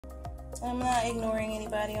I'm not ignoring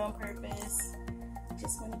anybody on purpose.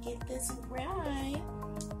 Just want to get this right.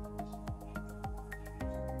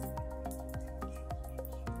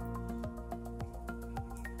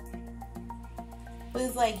 What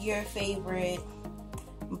is like your favorite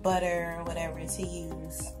butter or whatever to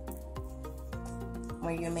use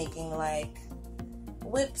when you're making like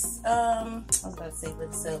whips? I was about to say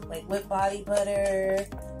whip soap, like whip body butter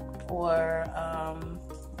or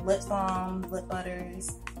lip balm, lip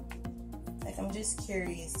butters. Like, I'm just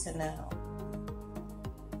curious to know.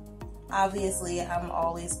 Obviously, I'm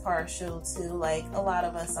always partial to, like a lot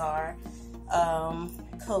of us are,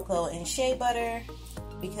 cocoa and shea butter,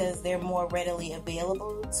 because they're more readily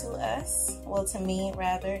available to us. Well, to me,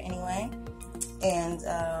 rather, anyway. And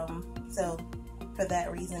so, for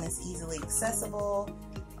that reason, it's easily accessible.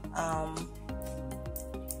 I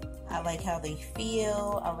like how they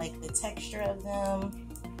feel. I like the texture of them.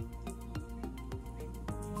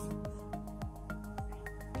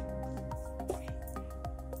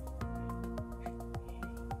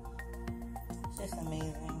 It's just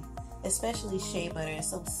amazing. Especially shea butter.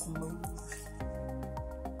 It's so smooth.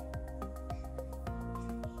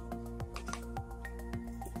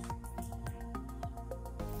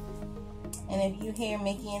 And if you hear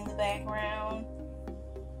Mickey in the background,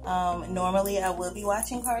 normally I would be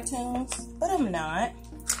watching cartoons, but I'm not.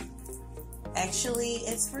 Actually,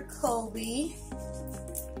 it's for Kobe.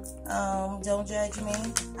 Don't judge me.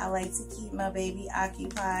 I like to keep my baby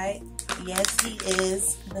occupied. Yes, he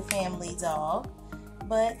is the family dog,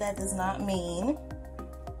 but that does not mean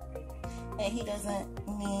that he doesn't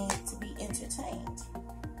need to be entertained.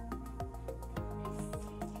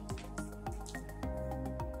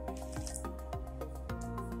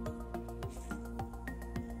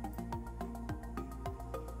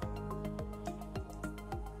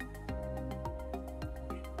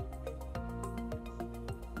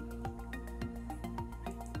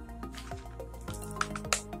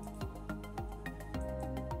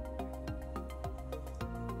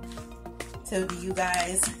 So do you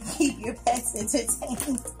guys keep your pets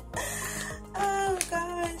entertained? Oh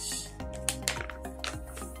gosh.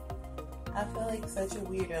 I feel like such a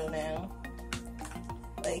weirdo now.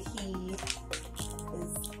 Like he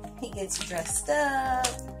gets dressed up,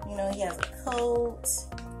 you know, he has a coat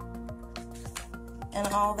and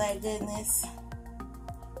all that goodness.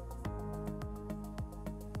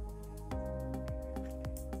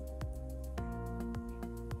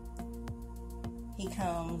 He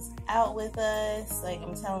comes out with us. Like,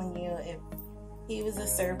 I'm telling you, if he was a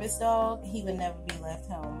service dog, he would never be left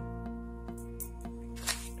home.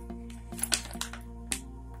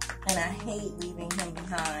 And I hate leaving him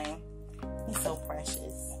behind. He's so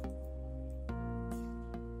precious.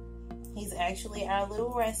 He's actually our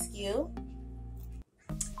little rescue.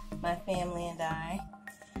 My family and I.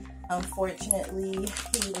 Unfortunately,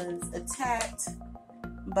 he was attacked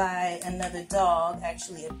by another dog,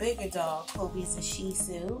 actually a bigger dog. Kobe's a Shih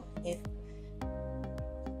Tzu. If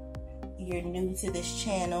you're new to this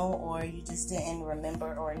channel or you just didn't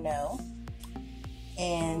remember or know.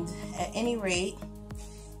 And at any rate,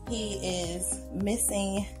 he is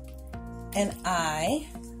missing an eye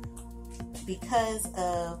because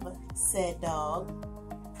of said dog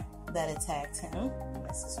that attacked him.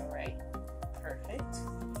 This is alright. Perfect.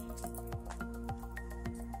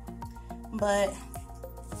 But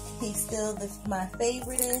he's still my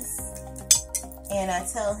favoriteest, and I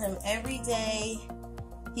tell him every day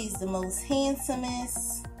he's the most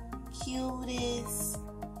handsomest, cutest,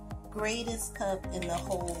 greatest pup in the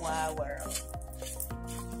whole wide world.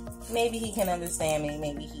 Maybe he can understand me,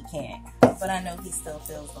 maybe he can't, but I know he still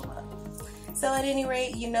feels the love. So at any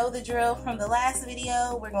rate, you know the drill from the last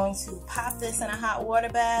video. We're going to pop this in a hot water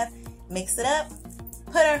bath, mix it up,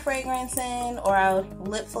 put our fragrance in, or our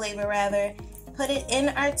lip flavor rather, put it in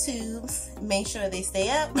our tubes, make sure they stay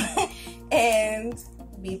up, and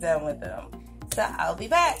be done with them. So I'll be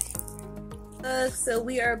back. So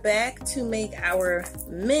we are back to make our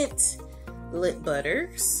mint lip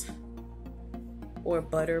butters, or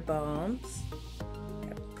butter balms.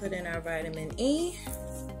 Put in our vitamin E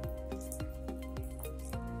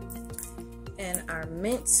and our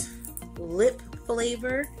mint lip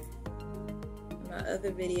flavor. In my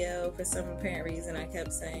other video, for some apparent reason, I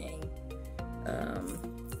kept saying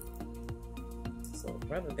this little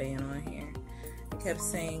rubber band on here. I kept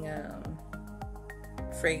saying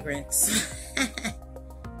fragrance.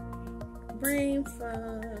 Brain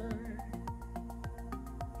fog.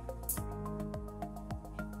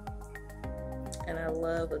 And I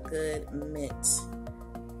love a good mint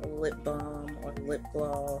lip balm or lip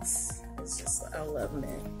gloss. It's just, I love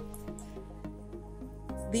mint.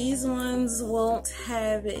 These ones won't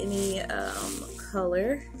have any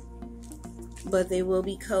color, but they will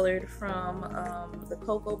be colored from the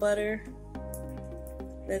cocoa butter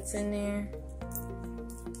that's in there.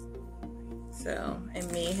 So it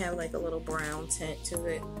may have like a little brown tint to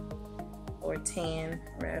it, or tan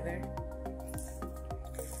rather.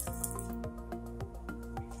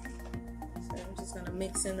 So I'm just gonna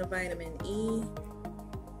mix in the vitamin E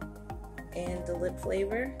and the lip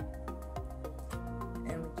flavor,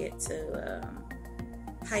 and we get to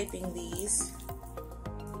piping these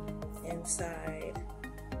inside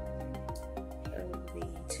of the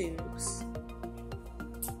tubes.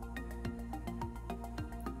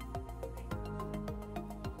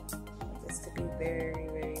 Just to be very,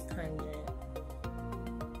 very pungent.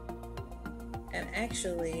 And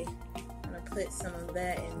actually, I'm gonna put some of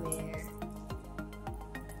that in there.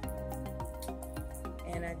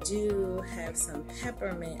 And I do have some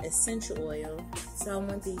peppermint essential oil, so I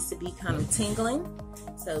want these to be kind of tingling.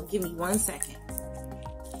 So give me 1 second.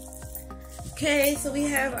 Okay, so we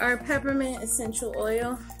have our peppermint essential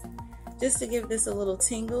oil, just to give this a little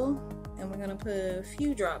tingle, and we're gonna put a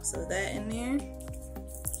few drops of that in there,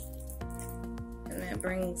 and that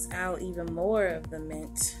brings out even more of the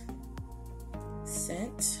mint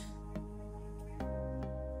scent.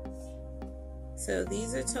 So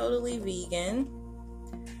these are totally vegan,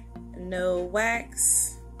 no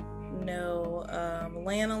wax, no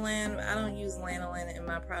lanolin. I don't use lanolin in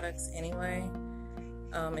my products anyway.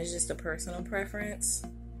 It's just a personal preference.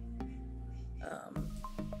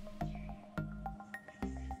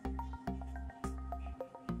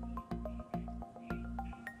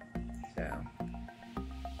 So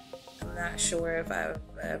I'm not sure if I've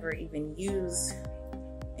ever even used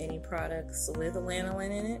any products with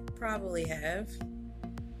lanolin in it. Probably have.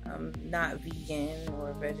 I'm not vegan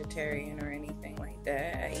or vegetarian or anything like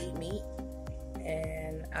that. I eat meat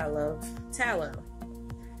and I love tallow.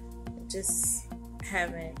 Just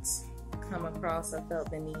haven't come across or felt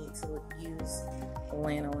the need to use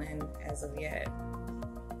lanolin as of yet.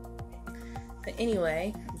 But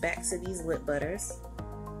anyway, back to these lip butters.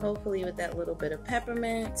 Hopefully with that little bit of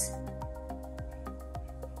peppermint,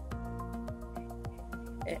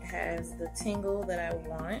 it has the tingle that I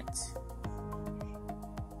want.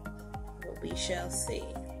 But we shall see.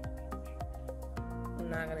 I'm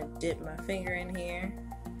not gonna dip my finger in here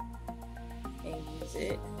and use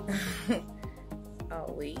it.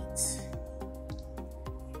 I'll wait.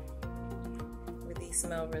 But these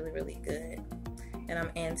smell really, really good. And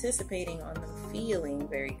I'm anticipating on them feeling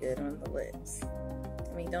very good on the lips.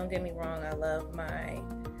 I mean, don't get me wrong, I love my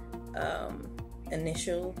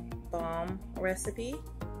initial balm recipe.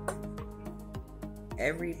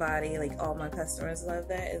 Everybody, like all my customers, love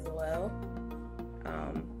that as well.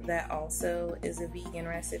 That also is a vegan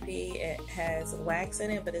recipe. It has wax in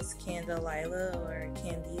it, but it's candelilla or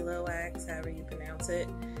candela wax, however you pronounce it.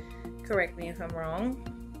 Correct me if I'm wrong.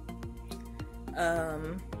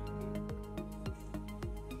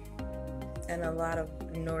 And a lot of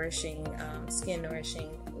nourishing, skin nourishing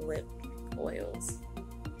lip oils.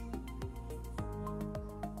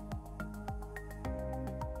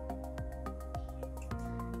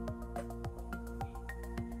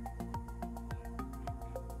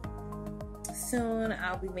 Soon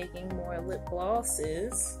I'll be making more lip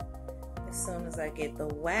glosses as soon as I get the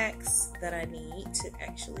wax that I need to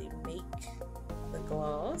actually make the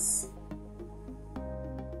gloss.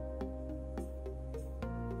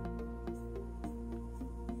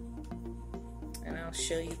 And I'll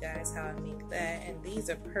show you guys how I make that. And these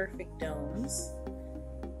are perfect domes.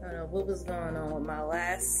 I don't know what was going on with my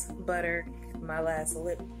last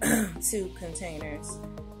lip tube containers,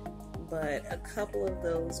 but a couple of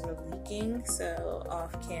those were leaking, so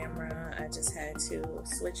off camera I just had to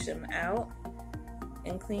switch them out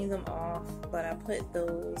and clean them off. But I put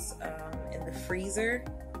those in the freezer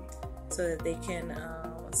so that they can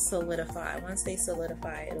solidify. Once they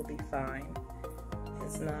solidify, it'll be fine.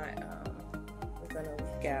 It's not gonna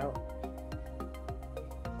leak out.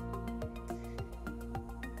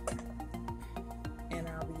 And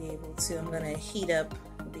I'll be able to, I'm gonna heat up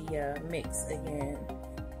the mix again,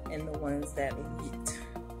 and the ones that leaked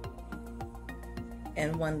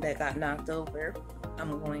and one that got knocked over,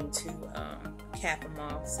 I'm going to cap them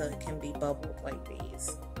off so it can be bubbled like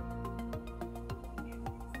these.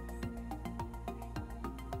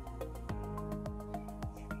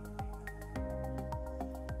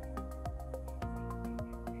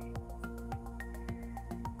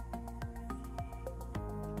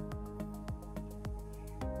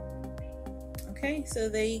 Okay, so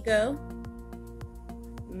there you go.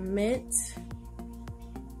 Mint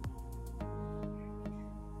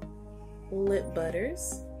lip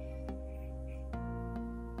butters.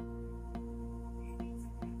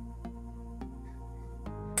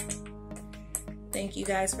 Thank you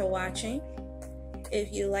guys for watching.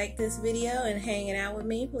 If you like this video and hanging out with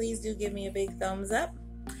me, please do give me a big thumbs up.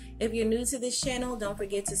 If you're new to this channel, don't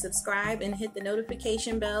forget to subscribe and hit the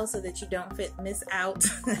notification bell so that you don't miss out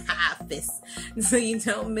so you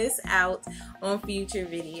don't miss out on future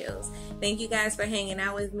videos. Thank you guys for hanging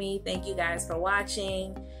out with me. Thank you guys for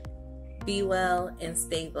watching. Be well and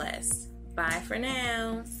stay blessed. Bye for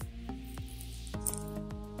now.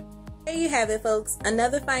 There you have it, folks.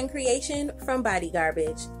 Another fine creation from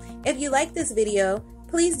BodyGarbage. If you like this video,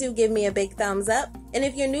 please do give me a big thumbs up. And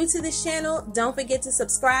if you're new to this channel, don't forget to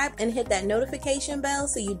subscribe and hit that notification bell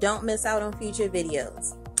so you don't miss out on future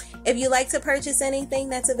videos. If you'd like to purchase anything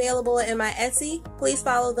that's available in my Etsy, please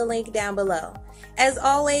follow the link down below. As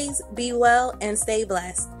always, be well and stay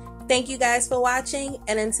blessed. Thank you guys for watching,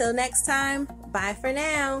 and until next time, bye for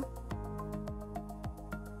now.